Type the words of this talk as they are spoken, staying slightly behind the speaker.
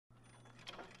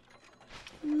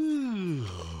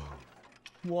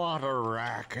What a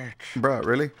racket. Bruh,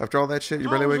 really? After all that shit, you're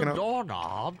barely waking How's a up?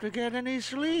 doorknob to get any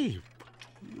sleep?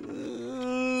 Maybe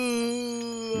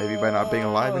by not being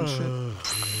alive and shit.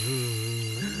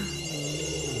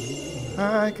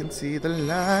 I can see the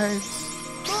lights.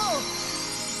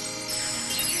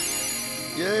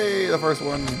 Yay, the first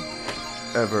one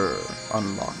ever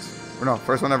unlocked. Or no,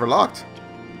 first one ever locked.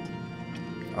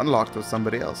 Unlocked with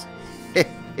somebody else.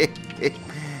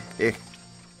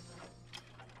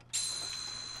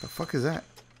 The fuck is that?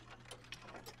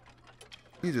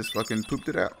 You just fucking pooped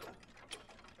it out.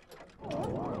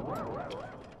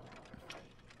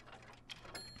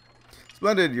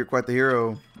 Splendid, you're quite the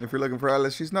hero. If you're looking for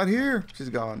Alice, she's not here. She's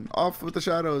gone. Off with the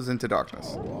shadows into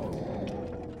darkness.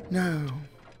 No.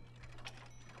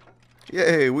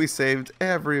 Yay, we saved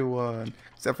everyone.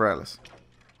 Except for Alice.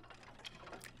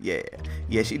 Yeah.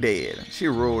 Yeah, she dead. She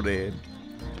rolled dead.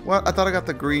 Well, I thought I got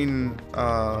the green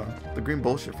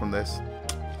bullshit from this.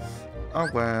 Oh,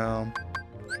 well.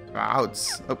 Ouch.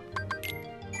 Oh.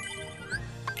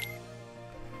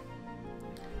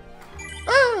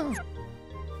 Oh.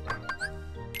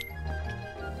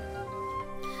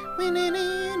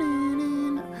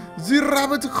 The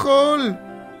rabbit hole.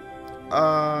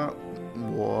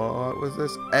 What was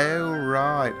this? Oh,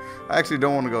 right. I actually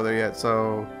don't want to go there yet,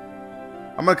 so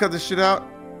I'm gonna cut this shit out,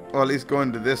 or at least go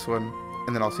into this one,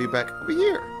 and then I'll see you back over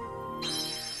here.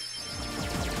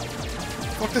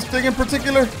 Fuck this thing in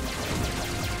particular.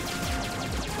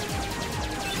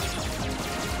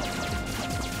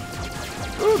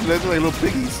 Ooh, they're like little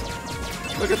piggies.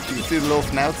 Look at you, see the little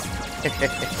snouts?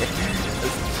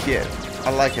 That's cute. I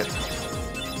like it.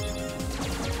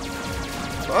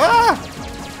 Ah!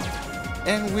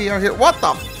 And we are here. What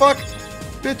the fuck?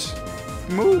 Bitch.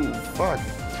 Move. Fuck.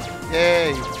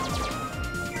 Yay.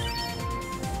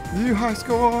 New high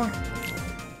score.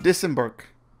 Disembark.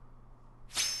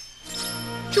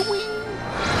 Chewing.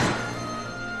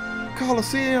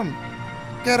 Coliseum.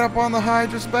 Get up on the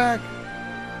Hydra's back.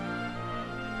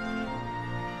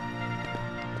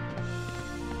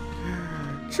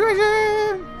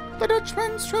 Treasure. The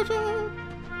Dutchman's treasure.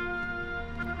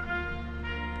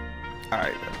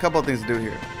 Alright, a couple of things to do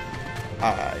here.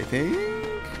 I think...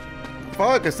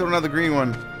 Fuck, I still don't have the green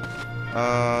one.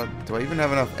 Do I even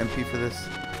have enough MP for this?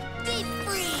 Deep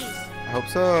freeze. I hope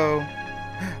so.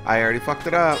 I already fucked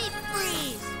it up. Deep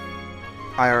freeze.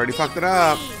 I already fucked it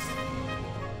up.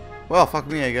 Well, fuck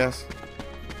me, I guess.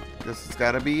 Guess it's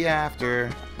gotta be after.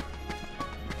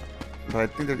 But I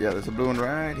think that, yeah, there's a blue one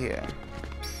right here.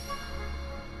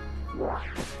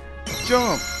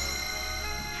 Jump!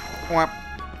 Whap.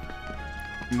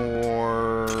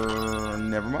 More...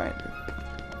 Never mind.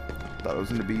 Thought it was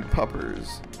going to be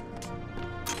puppers.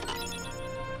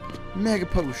 Mega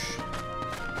push.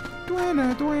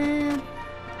 Dwana, dwan.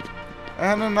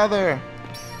 And another.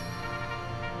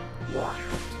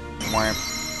 Wham.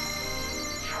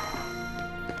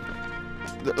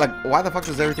 Like, why the fuck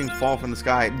does everything fall from the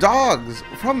sky? Dogs!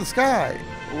 From the sky!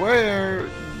 Where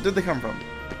did they come from?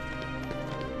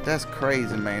 That's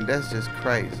crazy, man. That's just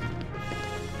crazy.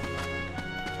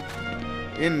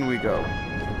 In we go.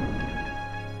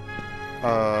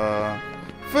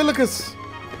 Philicus!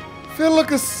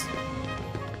 Philicus!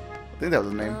 I think that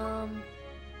was his name.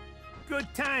 Good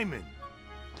timing.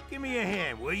 Give me a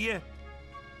hand, will you?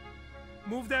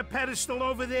 Move that pedestal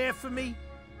over there for me.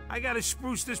 I gotta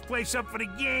spruce this place up for the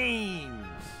games.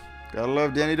 Gotta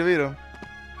love Danny DeVito.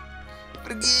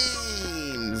 For the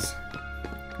games!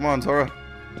 Come on, Tora.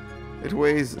 It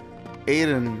weighs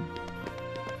Aiden.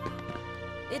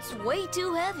 It's way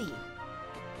too heavy.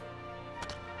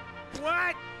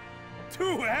 What?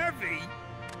 Too heavy?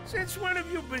 Since when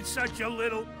have you been such a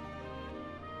little...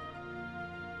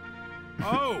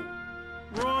 Oh,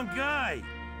 wrong guy.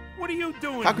 What are you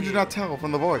doing How could you here? not tell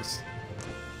from the voice?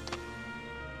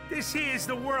 This here's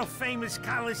the world-famous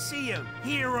Coliseum.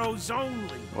 Heroes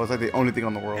only. Well, it's like the only thing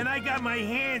on the world. And I got my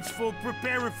hands full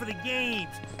preparing for the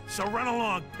games. So run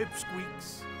along,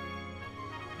 pipsqueaks.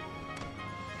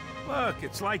 Look,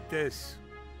 it's like this.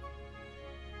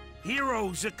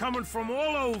 Heroes are coming from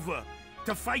all over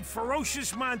to fight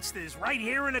ferocious monsters right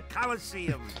here in the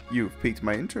Coliseum. You've piqued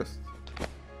my interest.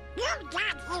 You've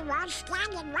got heroes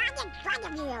standing right in front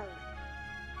of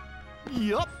you.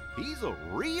 Yup, he's a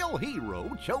real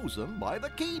hero chosen by the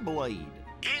Keyblade.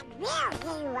 And we're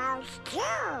heroes too.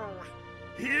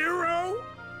 Hero?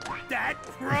 That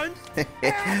grunt?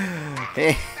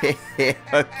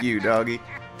 Fuck you, doggy.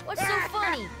 What's so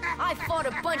funny? I fought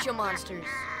a bunch of monsters.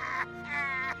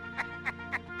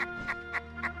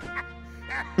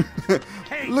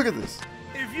 Hey, Look at this.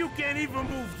 if you can't even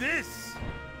move this.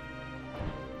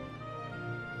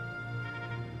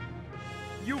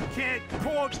 can't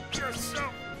pull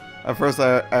yourself. At first,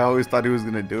 I always thought he was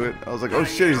gonna do it. I was like, oh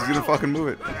shit, he's gonna fucking move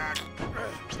it.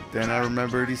 But then I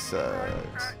remembered he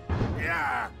sucks.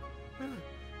 Yeah.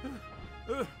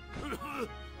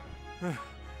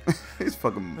 He's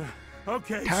fucking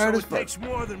Okay, tired so as it fuck. takes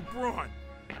more than brawn.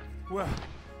 Well,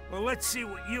 let's see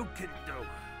what you can do.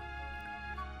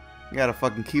 You got a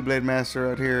fucking Keyblade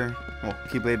Master out here. Well,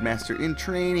 Keyblade Master in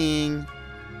training.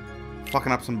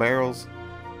 Fucking up some barrels.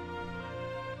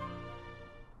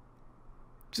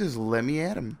 Just let me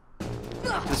at him.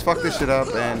 Just fuck this shit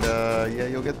up and yeah,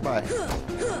 you'll get by.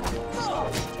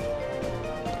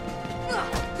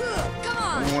 Come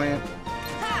on. Went.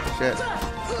 Shit.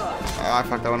 Oh, I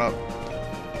fucked that one up.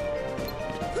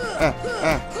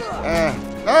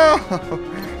 No!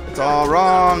 It's all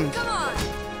wrong. Come on.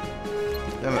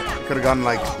 Damn it. Could have gotten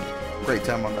like great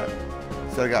time on that.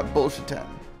 Instead I got bullshit time.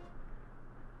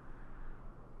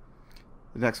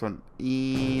 The next one.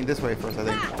 This way first, I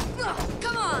think.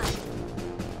 Come on.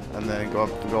 And then go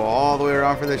all the way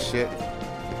around for this shit.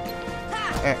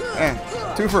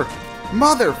 Twofer.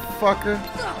 Motherfucker.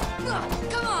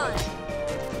 Come on.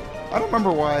 I don't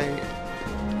remember why.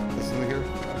 This is here.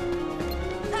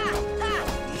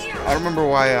 I don't remember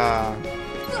why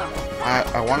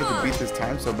I wanted to beat this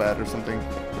time so bad or something.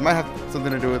 It might have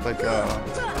something to do with like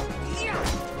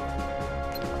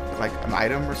an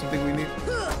item or something we need.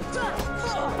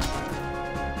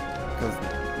 Because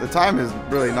the time is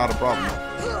really not a problem.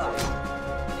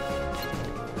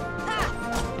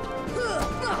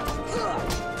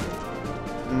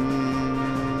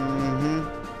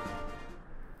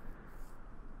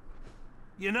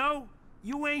 You know,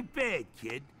 you ain't bad,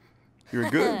 kid. You're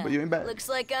good, but you ain't bad. Looks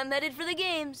like I'm headed for the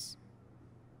games.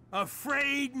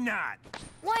 Afraid not.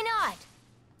 Why not?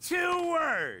 2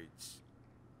 words.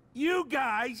 You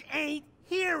guys ain't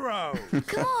heroes.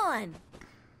 Come on.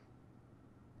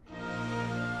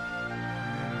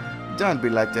 Don't be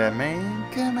like that, man.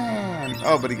 Come on.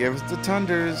 Oh, but he gave us the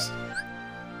Tunders.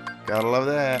 Gotta love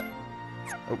that.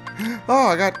 Oh,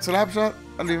 I got slap shot.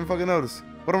 I didn't even fucking notice.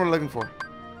 What am I looking for?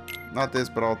 Not this,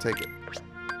 but I'll take it.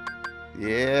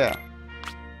 Yeah.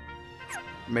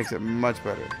 Makes it much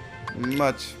better.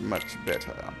 Much, much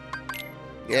better.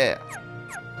 Yeah.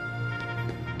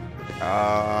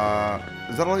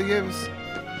 Is that all he gave us?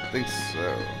 I think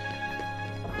so.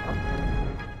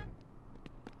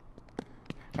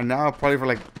 And now probably for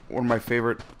like one of my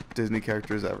favorite Disney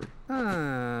characters ever.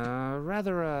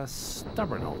 Rather a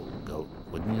stubborn old goat,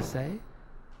 wouldn't you say?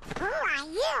 Who are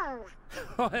you?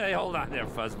 Oh, hey, hold on there,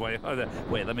 Fuzzboy.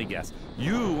 Wait, let me guess.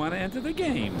 You want to enter the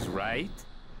games, right?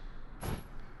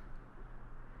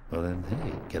 Well then,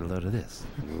 hey, get a load of this.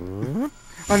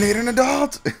 I need an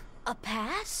adult. A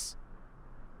pass?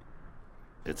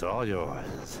 It's all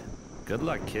yours. Good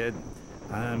luck, kid.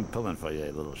 I'm pulling for you,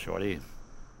 little shorty.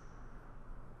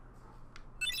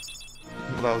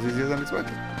 Well, that was easier than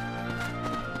expected.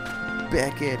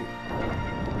 Back at it.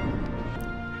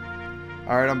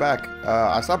 Alright, I'm back.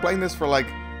 I stopped playing this for like,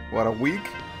 what, a week?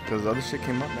 Because other shit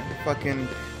came up, man. Fucking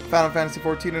Final Fantasy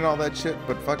 14 and all that shit.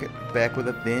 But fuck it. Back with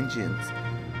a vengeance.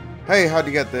 Hey, how'd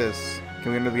you get this?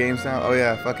 Can we enter the games now? Oh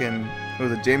yeah, fucking, it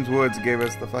was James Woods gave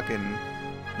us the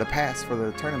pass for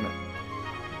the tournament.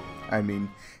 I mean,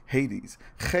 Hades.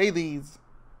 Hades.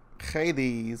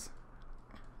 Hades.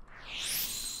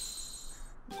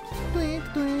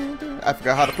 I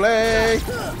forgot how to play.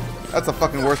 That's the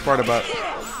fucking worst part about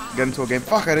getting into a game.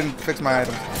 Fuck, I didn't fix my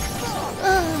items.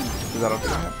 Is that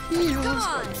okay?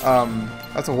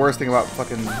 That's the worst thing about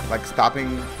fucking like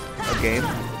stopping a game,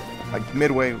 like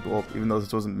midway. Well, even though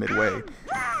this wasn't midway,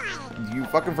 you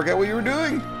fucking forget what you were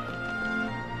doing.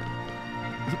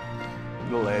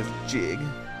 Little ass jig.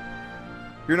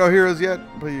 You're no heroes yet,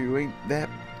 but you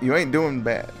ain't doing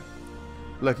bad.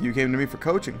 Lucky you came to me for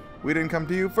coaching. We didn't come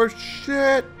to you for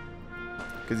shit.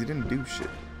 Because you didn't do shit.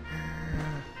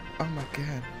 Oh my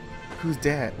god. Who's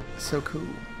dad? So cool.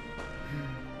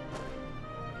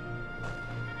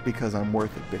 Because I'm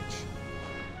worth it, bitch.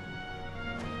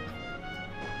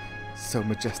 So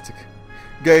majestic.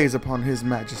 Gaze upon his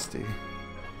majesty.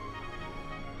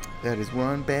 That is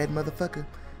one bad motherfucker.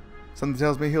 Something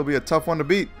tells me he'll be a tough one to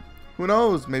beat. Who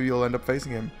knows? Maybe you'll end up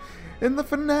facing him in the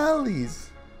finales.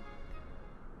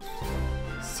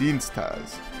 Scene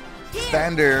stars.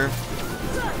 Stander.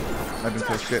 I didn't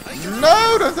touch shit.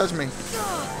 No, don't touch me.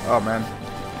 Oh man.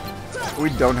 We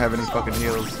don't have any fucking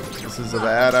heals. This is a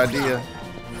bad idea.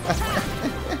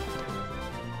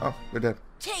 Oh, we're dead.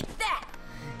 Take that.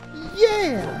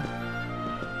 Yeah.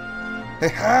 Hey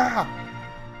ha.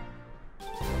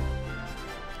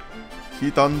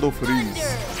 Hitando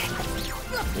freeze.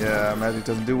 Yeah, magic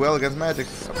doesn't do well against magic,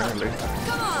 apparently.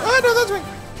 Oh, no, that's me.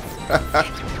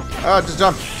 Oh, just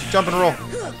jump. Just jump and roll.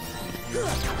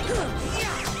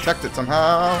 Checked it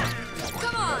somehow.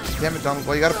 Damn it, Donald.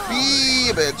 Well, you gotta be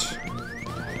a bitch.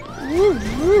 Woo,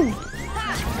 woo.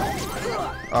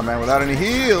 Oh, man, without any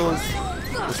heals.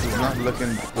 This is not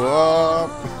looking... Whoa.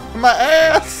 My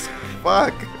ass.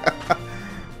 Fuck.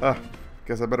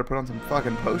 Guess I better put on some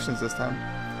fucking potions this time.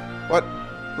 What?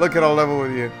 Look at all level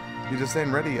with you. You just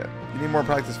ain't ready yet. You need more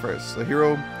practice first. The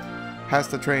hero has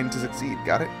to train to succeed.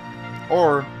 Got it?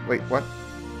 Or... Wait, what?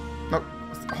 No.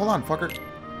 Hold on, fucker.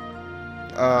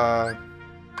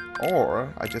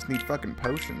 Or I just need fucking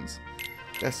potions.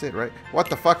 That's it, right? What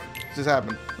the fuck just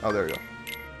happened? Oh, there we go.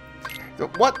 So,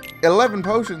 what? 11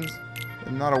 potions?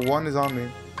 And not a 1 is on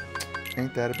me.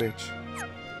 Ain't that a bitch?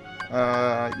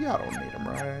 Yeah, I don't need them,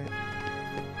 right?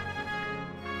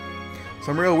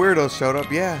 Some real weirdos showed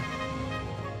up. Yeah.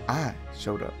 I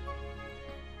showed up.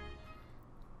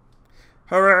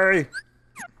 Hooray!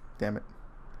 Damn it.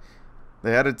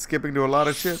 They added skipping to a lot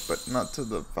of shit, but not to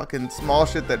the fucking small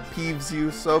shit that peeves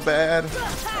you so bad.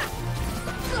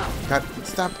 God,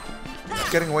 stop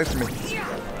getting away from me.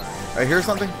 I hear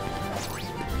something.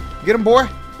 Get him, boy.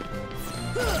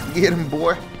 Get him,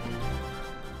 boy.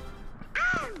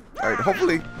 Alright,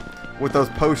 hopefully with those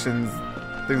potions,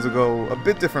 things will go a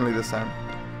bit differently this time.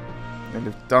 And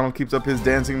if Donald keeps up his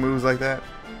dancing moves like that,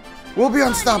 we'll be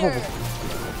unstoppable.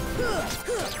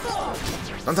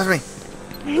 Don't touch me.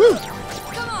 Woo!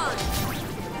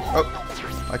 Oh,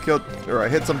 I killed, or I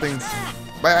hit something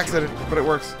by accident, but it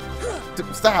works.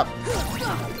 Stop!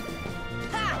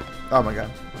 Oh my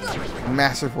god.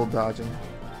 Masterful dodging.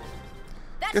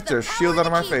 Get your shield out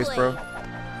of my face, bro.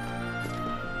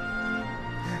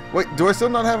 Wait, do I still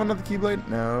not have another Keyblade?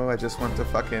 No, I just went to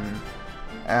fucking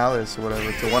Alice or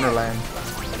whatever, to Wonderland.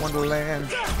 Wonderland.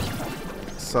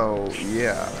 So,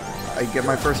 yeah. I get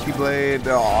my first Keyblade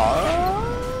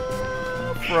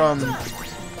from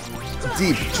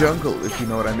deep jungle, if you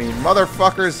know what I mean.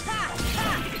 Motherfuckers!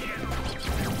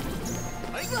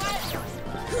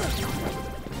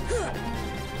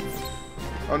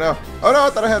 Oh no. Oh no, I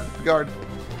thought I had guard.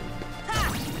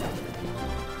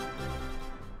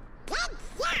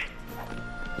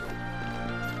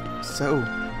 So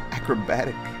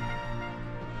acrobatic.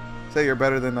 Say you're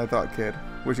better than I thought, kid.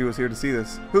 Wish he was here to see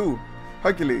this. Who?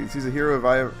 Hercules. He's a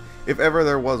hero if ever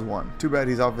there was one. Too bad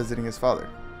he's out visiting his father.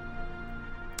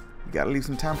 You gotta leave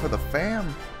some time for the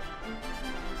fam.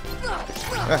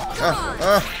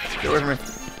 Get away from me.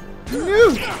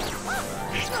 No.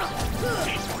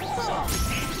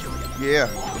 Yeah.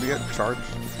 What do you got? Charge.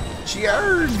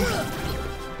 Charge.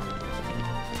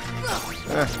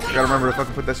 Gotta remember to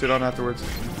fucking put that shit on afterwards.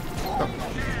 Oh.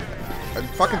 I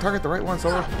fucking target the right one,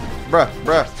 Sora. Bruh.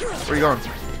 Where are you going?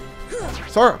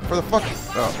 Sora, for the fuck.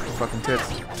 Oh, fucking tits.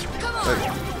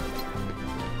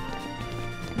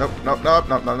 Nope.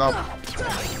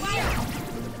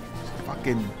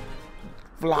 Fucking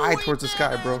fly towards the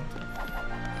sky, bro.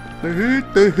 The heat.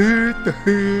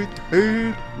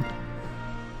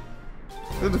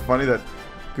 Isn't it funny that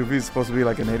Goofy's supposed to be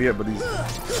like an idiot, but he's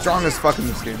strong as fuck in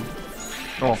this game.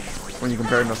 Oh, when you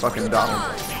compare him to fucking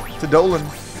Donald. To Dolan.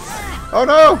 Oh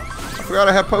no! I forgot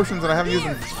I have potions and I haven't used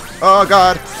them. Oh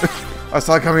god! I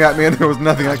saw it coming at me and there was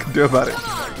nothing I could do about it.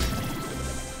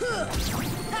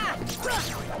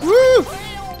 Woo!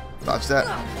 Dodge that.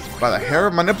 By the hair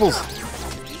of my nipples.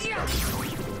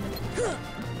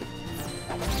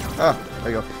 Ah,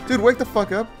 there you go. Dude, wake the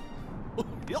fuck up.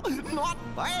 Not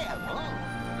bad, huh?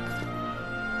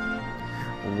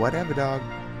 Whatever, dog.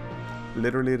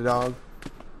 Literally the dog.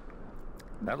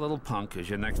 That little punk is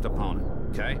your next opponent,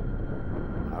 okay?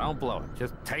 Now don't blow it.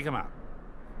 Just take him out.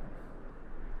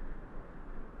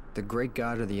 The great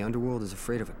god of the underworld is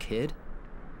afraid of a kid?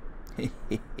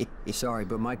 Sorry,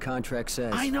 but my contract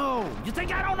says... I know! You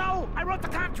think I don't know? I wrote the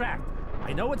contract!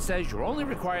 I know it says you're only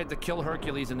required to kill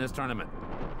Hercules in this tournament.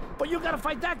 But you gotta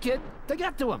fight that kid to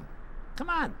get to him. Come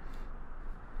on.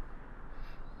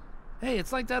 Hey,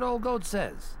 it's like that old goat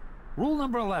says. Rule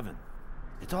number 11.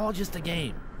 It's all just a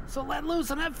game. So let loose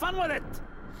and have fun with it.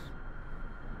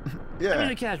 Yeah. I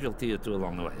mean, a casualty or two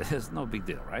along the way. It's no big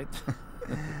deal, right?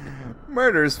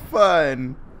 Murder's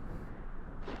fun.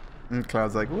 And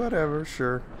Cloud's like, whatever,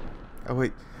 sure. Oh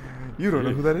wait, you don't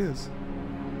know who that is.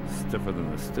 Stiffer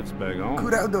than the stiff's bag on.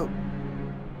 Cuidado.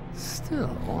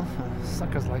 Still,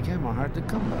 suckers like him are hard to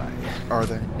come by. Are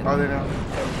they? Are they now?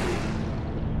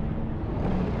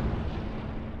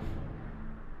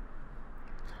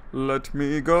 Let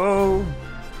me go.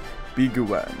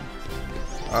 Biguan.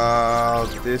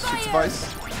 This should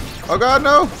suffice. Oh god,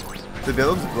 no! Did the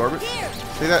other ones absorb it?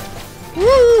 See that?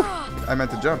 Woo! I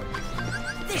meant to jump.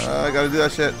 I gotta do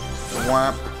that shit.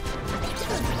 Whap.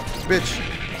 Bitch.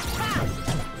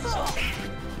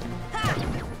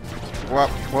 Whoop,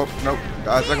 whoop, nope.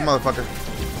 Dodge like a motherfucker.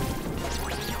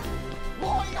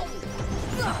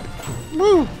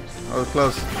 Woo! That was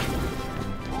close.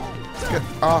 Get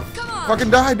off. Fucking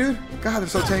die, dude. God, they're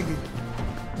so tanky.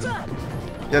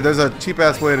 Yeah, there's a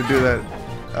cheap-ass way to do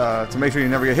that. To make sure you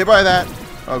never get hit by that.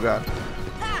 Oh, God.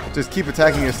 Just keep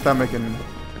attacking his stomach and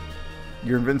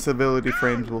your invincibility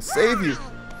frames will save you.